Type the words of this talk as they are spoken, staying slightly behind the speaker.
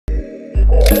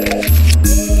Hey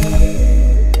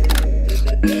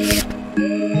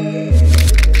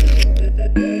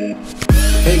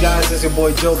guys, it's your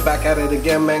boy Joe back at it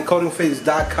again, man.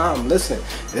 CodingPhase.com. Listen,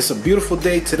 it's a beautiful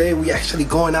day today. We actually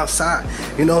going outside.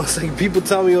 You know, it's like people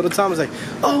tell me all the time, it's like,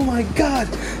 oh my God,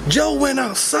 Joe went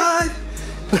outside.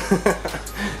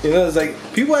 You know, it's like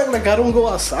people act like I don't go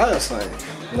outside or something.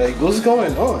 Like, what's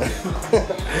going on?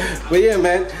 But yeah,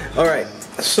 man. All right.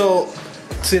 So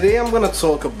today I'm gonna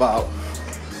talk about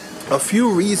a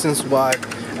few reasons why,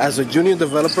 as a junior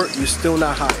developer, you're still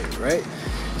not hired, right?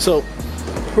 So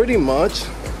pretty much,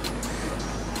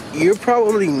 you're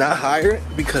probably not hired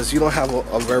because you don't have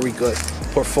a very good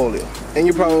portfolio. And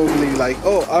you're probably like,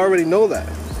 oh, I already know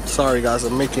that. Sorry guys,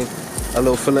 I'm making a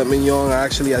little filet mignon.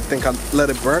 Actually, I think I let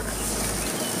it burn.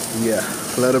 Yeah,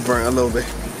 let it burn a little bit.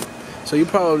 So you're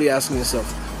probably asking yourself,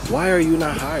 why are you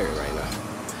not hired right now?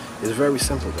 It's very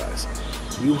simple, guys.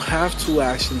 You have to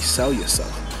actually sell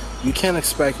yourself. You can't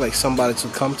expect like somebody to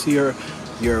come to your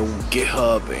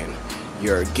GitHub and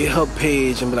your GitHub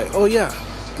page and be like, oh yeah,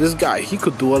 this guy, he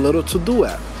could do a little to-do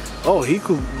app. Oh, he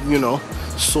could, you know,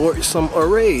 sort some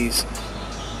arrays.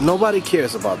 Nobody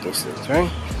cares about those things, right?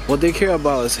 What they care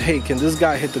about is, hey, can this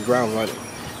guy hit the ground running?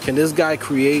 Can this guy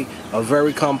create a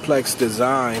very complex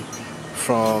design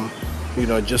from, you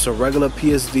know, just a regular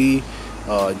PSD,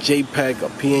 JPEG, a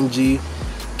PNG?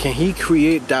 Can he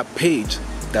create that page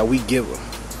that we give him?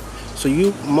 So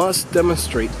you must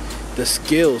demonstrate the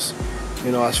skills,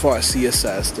 you know, as far as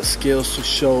CSS, the skills to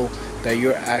show that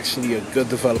you're actually a good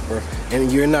developer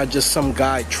and you're not just some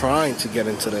guy trying to get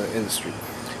into the industry.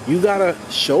 You gotta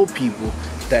show people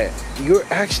that you're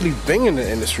actually been in the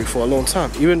industry for a long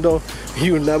time, even though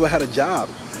you never had a job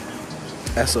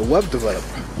as a web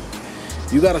developer.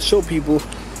 You gotta show people,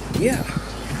 yeah,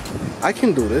 I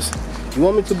can do this. You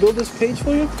want me to build this page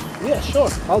for you? Yeah, sure,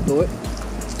 I'll do it.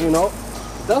 You know,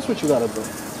 that's what you gotta do.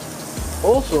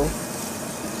 Also,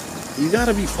 you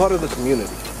gotta be part of the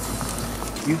community.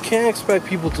 You can't expect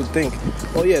people to think,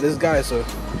 oh yeah, this guy is a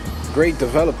great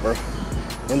developer,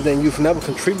 and then you've never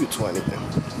contributed to anything.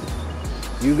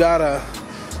 You gotta,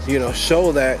 you know,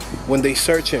 show that when they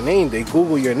search your name, they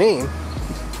Google your name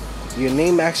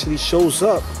actually shows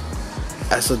up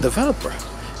as a developer.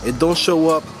 It don't show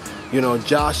up, you know,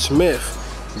 Josh Smith,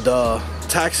 the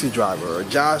taxi driver, or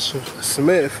Josh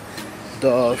Smith,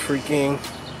 the freaking,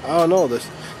 I don't know, the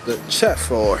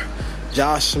chef, or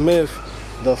Josh Smith,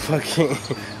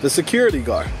 the security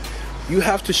guard. You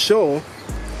have to show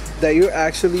that you're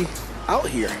actually out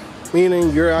here, meaning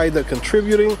you're either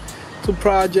contributing to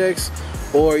projects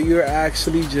or you're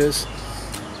actually just,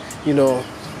 you know,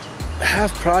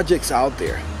 have projects out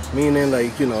there, meaning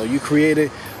like, you know, you created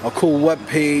a cool web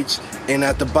page and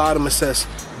at the bottom it says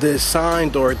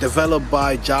designed or developed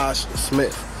by Josh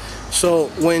Smith. So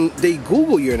when they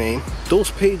Google your name,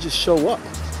 those pages show up.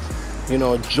 You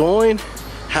know, join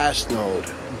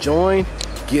Hashnode, join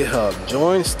GitHub,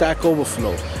 join Stack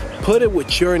Overflow. Put it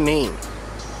with your name.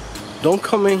 Don't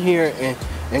come in here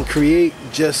and create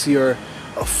just a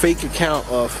fake account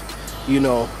of, you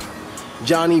know,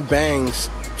 Johnny Bangs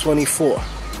 24.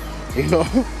 You know,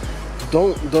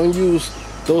 don't use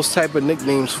those type of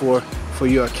nicknames for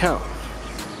your account.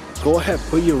 Go ahead,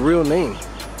 put your real name.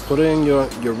 Put in your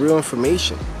real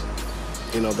information.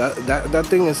 You know, that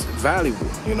thing is valuable.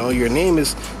 You know, your name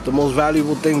is the most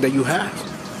valuable thing that you have.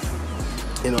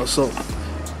 You know, so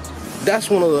that's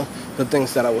one of the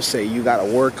things that I would say you gotta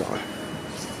work on.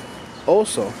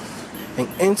 Also, in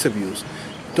interviews,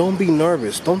 don't be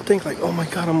nervous. Don't think like, oh my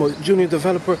God, I'm a junior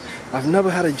developer. I've never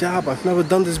had a job. I've never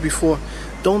done this before.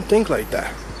 Don't think like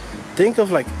that. Think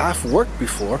of like, I've worked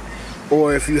before.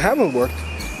 Or if you haven't worked,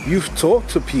 you've talked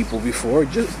to people before.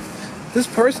 Just this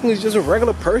person is just a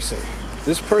regular person.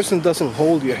 This person doesn't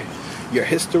hold your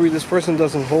history. This person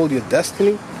doesn't hold your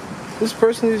destiny. This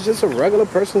person is just a regular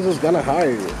person that's gonna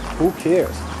hire you. Who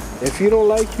cares? If you don't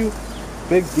like you,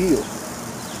 big deal.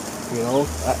 You know,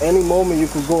 at any moment you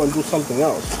can go and do something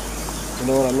else. You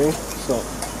know what I mean? So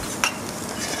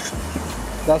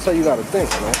that's how you gotta think,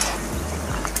 man.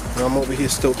 And I'm over here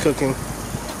still cooking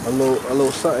a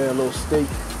little something, a little steak,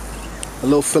 a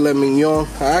little filet mignon.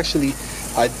 I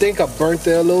think I burnt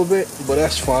it a little bit, but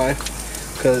that's fine,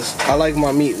 because I like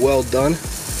my meat well done.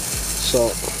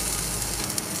 So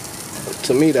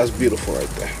to me, that's beautiful right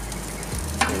there.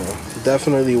 You know,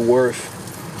 definitely worth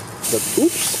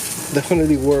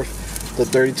definitely worth the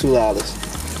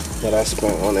 $32 that I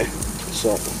spent on it.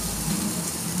 So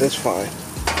it's fine.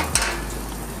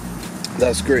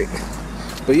 That's great.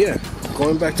 But yeah,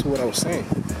 going back to what I was saying,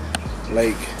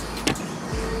 like,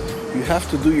 you have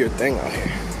to do your thing out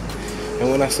here. And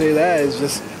when I say that, it's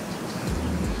just,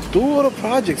 do all the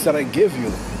projects that I give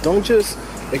you. Don't just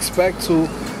expect to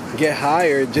get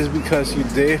hired just because you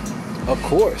did a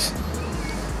course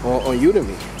on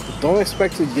Udemy. Don't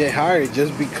expect to get hired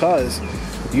just because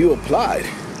you applied.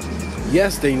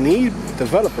 Yes, they need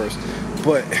developers,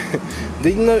 but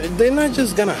they're not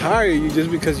just gonna hire you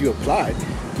just because you applied.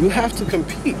 You have to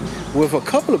compete with a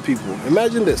couple of people.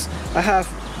 Imagine this: I have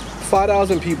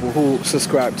 5,000 people who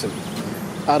subscribe to me.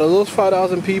 Out of those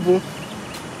 5,000 people,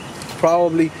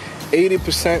 probably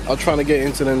 80% are trying to get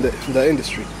into the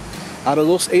industry. Out of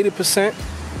those 80%,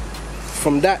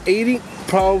 from that 80,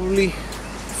 probably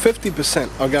 50%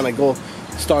 are gonna go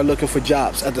start looking for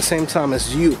jobs at the same time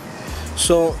as you.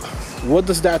 So what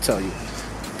does that tell you?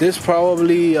 There's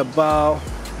probably about,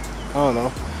 I don't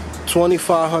know,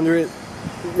 2,500,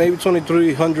 maybe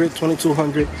 2,300,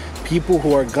 2,200 people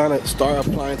who are gonna start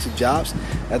applying to jobs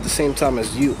at the same time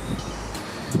as you.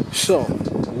 So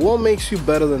what makes you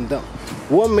better than them?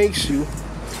 What makes you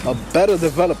a better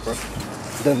developer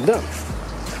than them?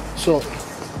 So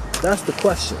that's the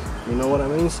question, you know what I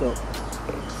mean? So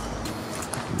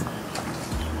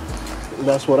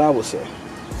that's what I would say.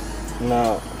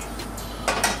 Now,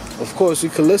 of course, you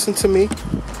can listen to me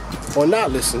or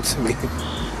not listen to me.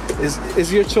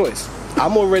 It's your choice.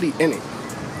 I'm already in it.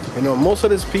 You know, most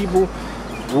of these people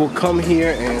will come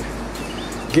here and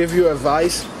give you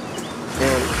advice,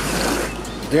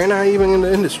 and they're not even in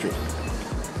the industry.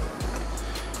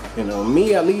 You know,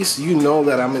 me, at least, you know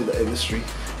that I'm in the industry,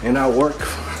 and I work,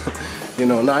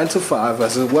 9 to 5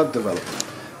 as a web developer,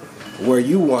 where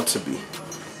you want to be.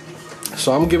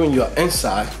 So I'm giving you an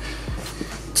insight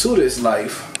to this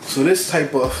life, to this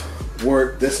type of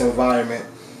work, this environment.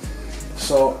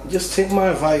 So just take my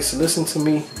advice, listen to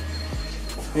me,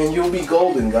 and you'll be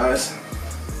golden, guys.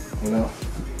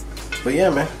 But yeah,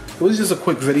 man, it was just a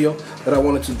quick video that I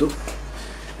wanted to do.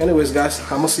 Anyways, guys,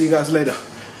 I'm gonna see you guys later.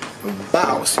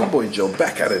 Bow, it's your boy Joe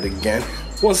back at it again,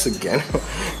 once again.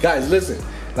 Guys, listen,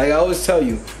 like I always tell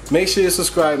you, make sure you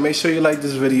subscribe, make sure you like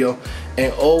this video,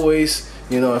 and always,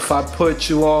 if I put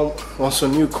you on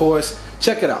some new course,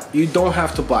 check it out. You don't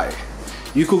have to buy it.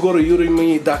 You could go to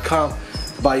udemy.com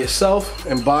by yourself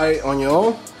and buy it on your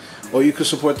own, or you could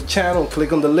support the channel,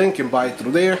 click on the link and buy it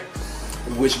through there,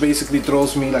 which basically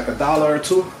throws me like $1 or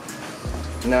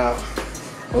 $2. Now,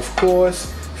 of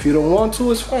course, if you don't want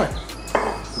to, it's fine.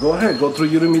 Go ahead, go through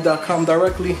udemy.com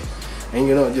directly and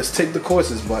just take the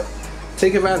courses, but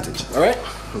take advantage, all right?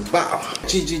 Bow.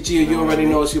 GGG, you already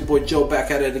know it's your boy Joe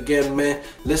back at it again, man.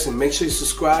 Listen, make sure you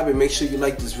subscribe and make sure you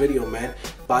like this video, man.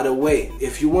 By the way,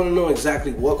 if you want to know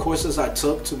exactly what courses I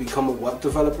took to become a web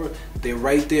developer, they're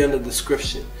right there in the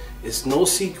description. It's no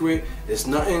secret, it's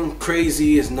nothing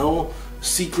crazy, it's no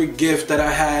secret gift that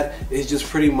I had. It's just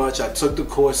pretty much I took the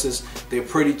courses. They're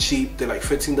pretty cheap, they're like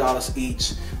 $15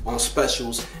 each on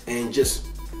specials, and just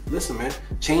listen, man,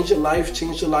 change your life,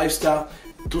 change your lifestyle,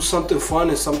 do something fun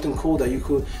and something cool that you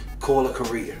could call a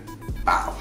career. Bow.